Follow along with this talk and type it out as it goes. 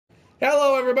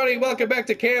Hello, everybody. Welcome back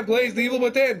to Cam Plays The Evil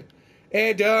Within.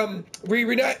 And we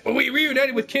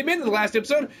reunited with Kidman in the last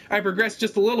episode. I progressed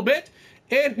just a little bit,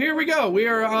 and here we go. We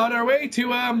are on our way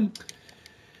to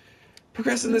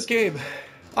progress in this game.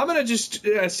 I'm gonna just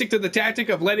stick to the tactic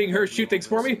of letting her shoot things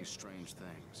for me. Strange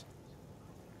things.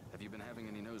 Have you been having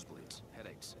any nosebleeds,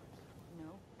 headaches? No.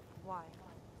 Why?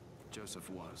 Joseph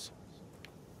was.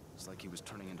 It's like he was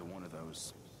turning into one of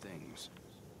those things.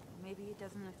 Maybe it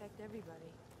doesn't affect everybody.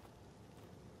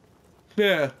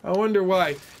 Yeah, I wonder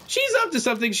why. She's up to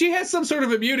something. She has some sort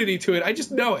of immunity to it. I just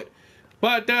know it.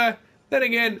 But then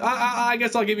again, I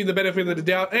guess I'll give you the benefit of the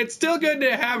doubt. It's still good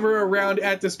to have her around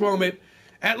at this moment.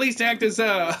 At least act as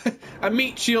a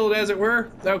meat shield, as it were.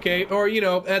 Okay, or, you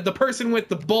know, the person with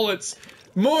the bullets.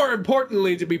 More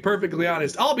importantly, to be perfectly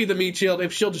honest, I'll be the meat shield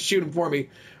if she'll just shoot him for me.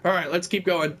 All right, let's keep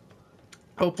going.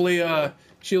 Hopefully,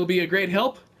 she'll be a great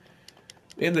help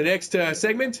in the next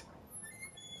segment.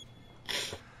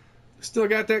 Still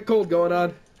got that cold going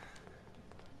on.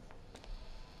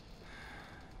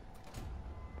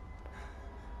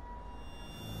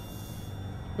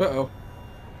 Uh-oh.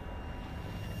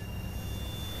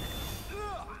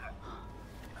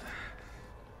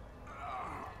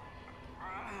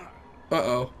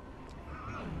 Uh-oh.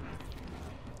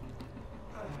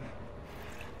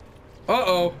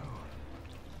 Uh-oh.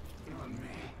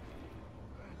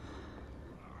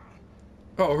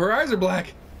 Oh, her eyes are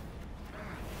black.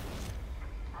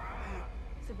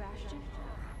 Sebastian?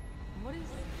 What is...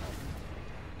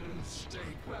 Stay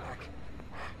back.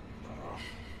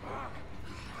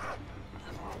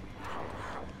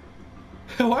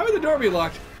 Why would the door be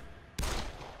locked?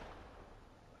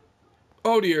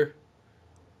 Oh dear.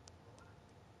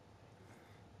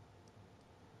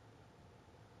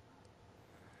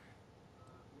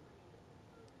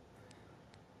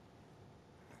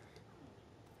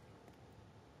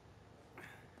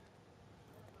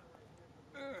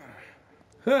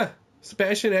 Huh.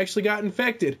 Sebastian actually got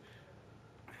infected.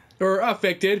 Or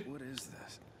affected. What is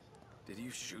this? Did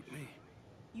you shoot me?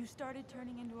 You started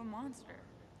turning into a monster.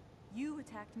 You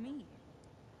attacked me.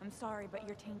 I'm sorry, but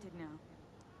you're tainted now.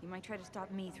 You might try to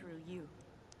stop me through you.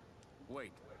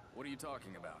 Wait, what are you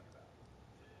talking about?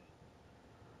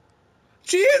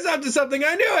 She is up to something.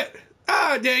 I knew it.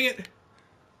 Ah, dang it.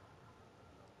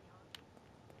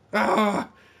 Ah,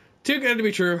 too good to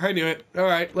be true. I knew it. All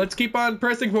right, let's keep on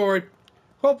pressing forward.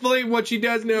 Hopefully what she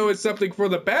does know is something for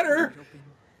the better.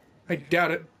 I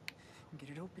doubt it. Get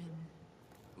it open.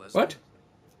 Leslie? What?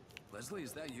 Leslie,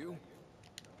 is that you?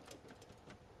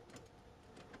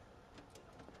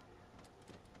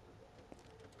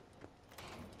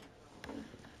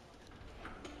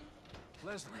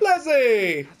 Leslie.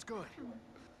 Leslie! That's good.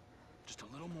 Just a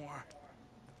little more.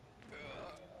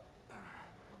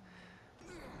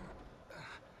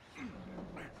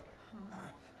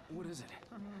 What is it?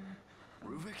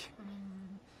 Ruvik?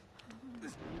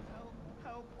 Help!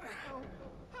 Help!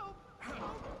 Help!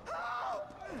 Help!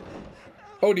 Help!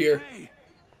 Oh dear. Hey!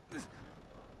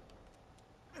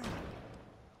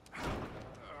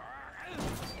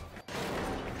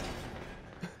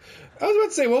 I was about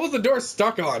to say, what was the door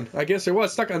stuck on? I guess it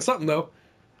was stuck on something, though.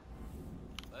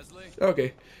 Leslie?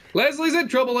 Okay. Leslie's in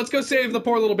trouble. Let's go save the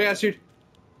poor little bastard.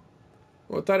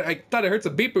 Well, I thought I heard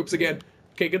some beep boops again.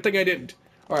 Okay, good thing I didn't.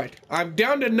 Alright, I'm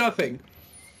down to nothing.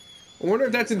 I wonder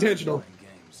if that's intentional.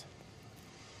 Games.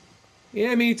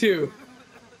 Yeah, me too.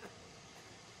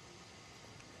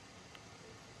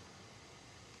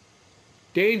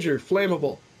 Danger,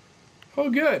 flammable. Oh,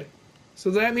 good.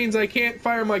 So that means I can't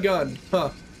fire my gun. Huh.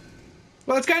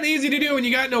 Well, it's kind of easy to do when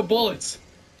you got no bullets.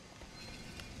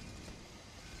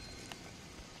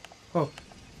 Oh. I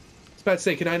was about to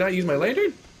say, can I not use my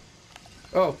lantern?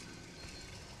 Oh.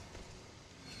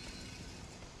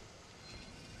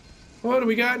 What do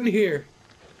we got in here?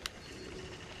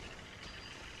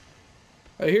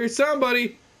 I hear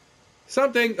somebody.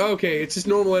 Something. Okay, it's just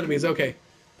normal enemies. Okay.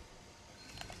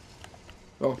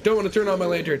 Oh, don't want to turn on my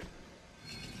lantern.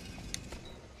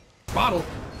 Bottle.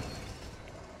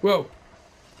 Whoa.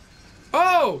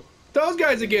 Oh! Those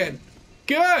guys again.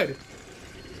 Good.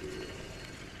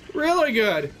 Really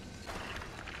good.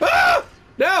 Ah!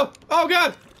 No! Oh,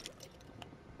 God.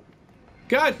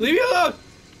 God, leave me alone.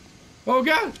 Oh,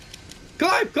 God.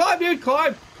 Climb! Climb, dude!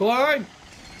 Climb! Climb!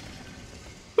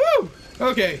 Woo!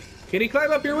 Okay. Can he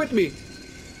climb up here with me?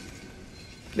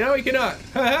 No, he cannot.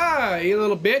 Ha-ha! You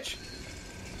little bitch.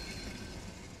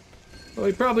 Well,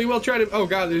 he probably will try to... Oh,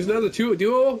 God, there's another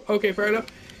duo? Okay, fair enough.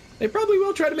 They probably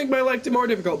will try to make my life more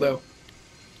difficult, though.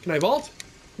 Can I vault?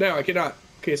 No, I cannot.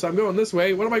 Okay, so I'm going this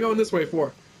way. What am I going this way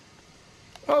for?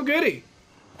 Oh, goody.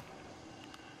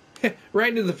 Right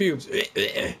into the fumes.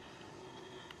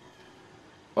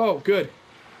 Oh, good.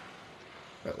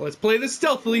 All right, let's play this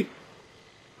stealthily.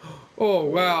 Oh,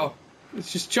 wow.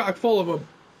 It's just chock full of them.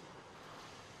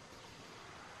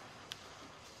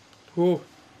 Ooh.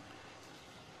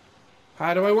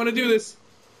 How do I want to do this?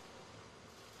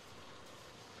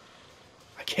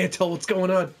 I can't tell what's going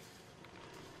on.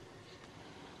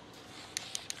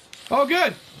 Oh,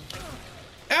 good.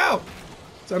 Ow!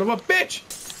 Son of a bitch!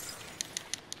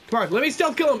 Come on, let me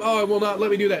stealth kill him. Oh, it will not let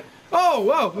me do that. Oh,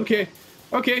 whoa, okay.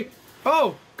 Okay.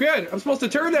 Oh, good. I'm supposed to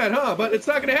turn that, huh? But it's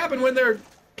not going to happen when they're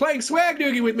playing swag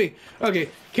doogie with me. Okay,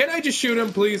 can I just shoot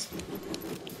him, please?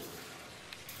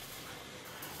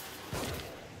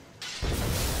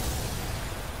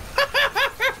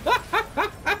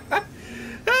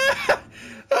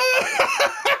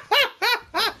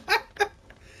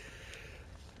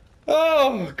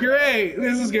 Oh, great.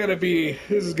 This is gonna be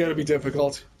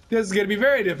difficult. This is gonna be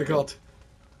very difficult.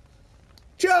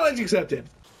 Challenge accepted.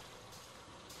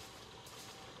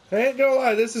 I ain't gonna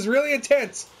lie, this is really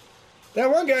intense. That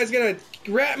one guy's gonna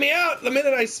rat me out the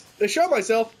minute I show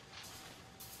myself.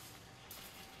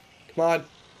 Come on,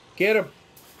 get him.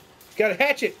 He's got a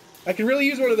hatchet. I can really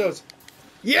use one of those.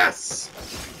 Yes!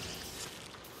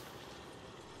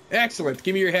 Excellent.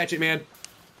 Give me your hatchet, man.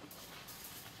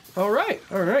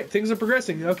 Alright, things are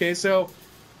progressing. Okay, so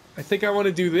I think I want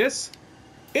to do this.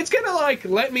 It's gonna, like,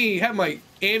 let me have my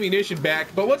ammunition back,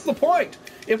 but what's the point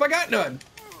if I got none?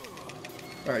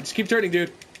 Alright, just keep turning,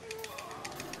 dude.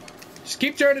 Just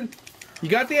keep turning. You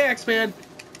got the axe, man.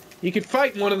 You can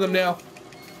fight one of them now.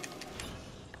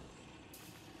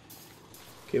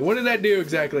 Okay, what did that do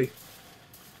exactly?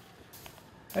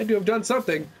 Had to have done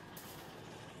something.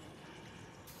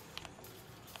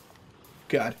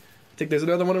 God. I think there's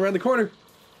another one around the corner.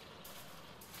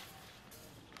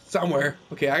 Somewhere.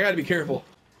 Okay, I gotta be careful.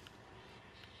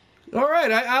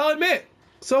 Alright, I'll admit.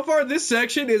 So far, this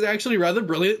section is actually rather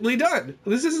brilliantly done.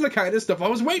 This is the kind of stuff I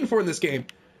was waiting for in this game.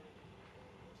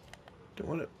 Don't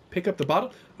want to pick up the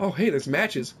bottle. Oh, hey, there's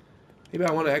matches. Maybe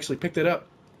I want to actually pick that up.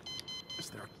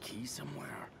 Is there a key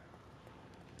somewhere?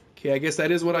 Okay, I guess that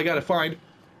is what I gotta find.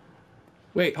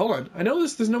 Wait, hold on. I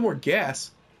noticed there's no more gas.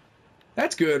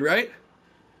 That's good, right?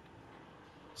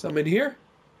 Something in here?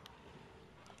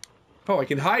 Oh, I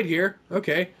can hide here.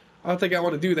 Okay. I don't think I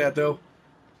want to do that, though.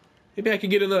 Maybe I could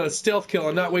get another stealth kill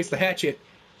and not waste the hatchet.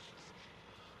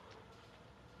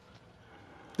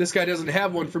 This guy doesn't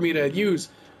have one for me to use.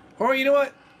 Or, you know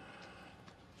what?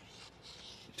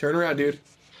 Turn around, dude.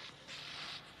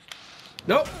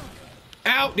 Nope.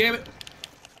 Ow, damn it.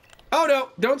 Oh, no.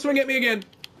 Don't swing at me again.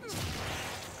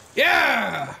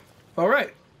 Yeah! All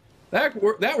right. That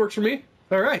works for me.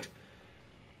 All right.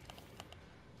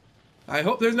 I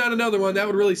hope there's not another one. That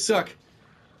would really suck.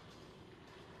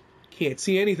 Can't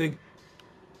see anything.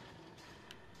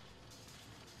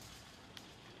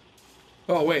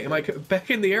 Oh, wait. Am I back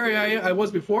in the area I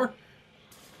was before?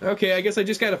 Okay, I guess I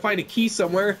just gotta find a key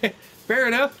somewhere. Fair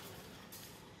enough.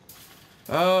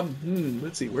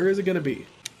 Let's see. Where is it gonna be?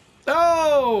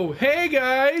 Oh, hey,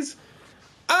 guys.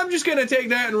 I'm just gonna take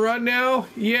that and run now.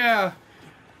 Yeah.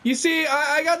 You see,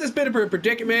 I got this bit of a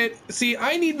predicament. See,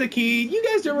 I need the key. You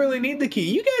guys don't really need the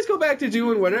key. You guys go back to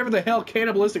doing whatever the hell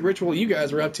cannibalistic ritual you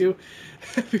guys were up to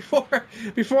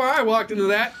before I walked into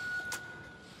that.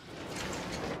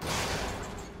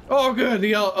 Oh, good.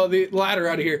 The ladder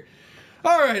out of here.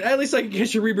 All right, at least I can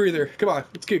get your rebreather. Come on,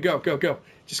 let's get go.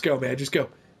 Just go, man. Just go.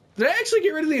 Did I actually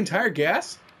get rid of the entire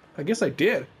gas? I guess I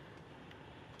did.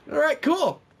 All right,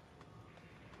 cool.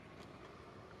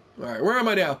 All right, where am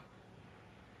I now?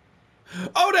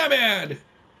 Oda Man!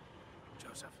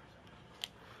 Joseph.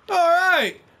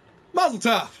 Alright! Mazel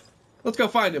tov! Let's go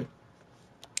find him.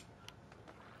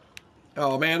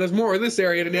 Oh man, there's more of this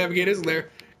area to navigate, isn't there?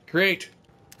 Great.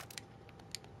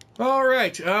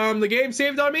 Alright, the game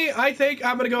saved on me. I think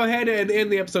I'm gonna go ahead and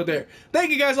end the episode there.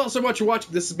 Thank you guys all so much for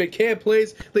watching. This has been Cam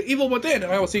Plays The Evil Within,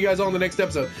 and I will see you guys all in the next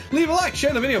episode. Leave a like,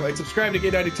 share the video, and subscribe to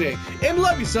Get 90 today. And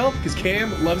love yourself, because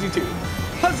Cam loves you too.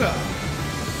 Huzzah!